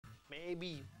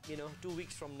maybe, you know, 2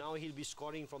 weeks from now he'll be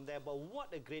scoring from there. But what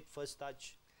a great first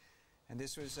touch. And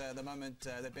this was the moment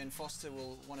that Ben Foster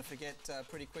will want to forget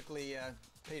pretty quickly,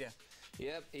 Peter.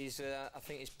 Yep, I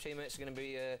think his teammates are going to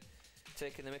be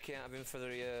taking the mickey out of him for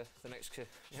the next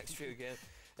few games.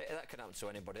 That can happen to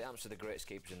anybody. It happens to the greatest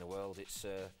keepers in the world. It's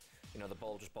you know, the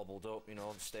ball just bobbled up. You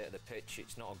know, the state of the pitch.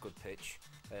 It's not a good pitch.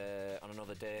 On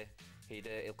another day,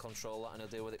 he'll control that and he'll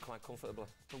deal with it quite comfortably.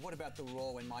 But what about the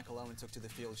roar when Michael Owen took to the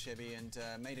field, Chevy, and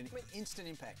made an instant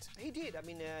impact? He did. I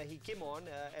mean, he came on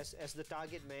as the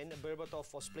target man.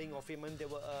 Berbatov was playing off him, and there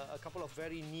were a couple of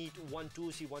very neat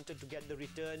 1-2s. He wanted to get the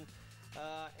return.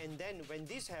 And then when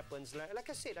this happens, like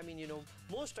I said, I mean, you know,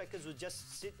 most strikers would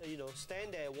just sit, you know,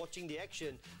 stand there watching the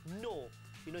action. No,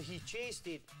 you know, he chased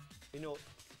it. You know,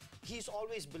 he's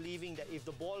always believing that if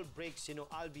the ball breaks, you know,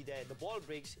 I'll be there. The ball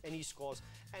breaks and he scores.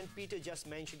 And Peter just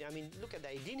mentioned, I mean, look at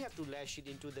that. He didn't have to lash it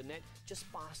into the net,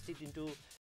 just passed it into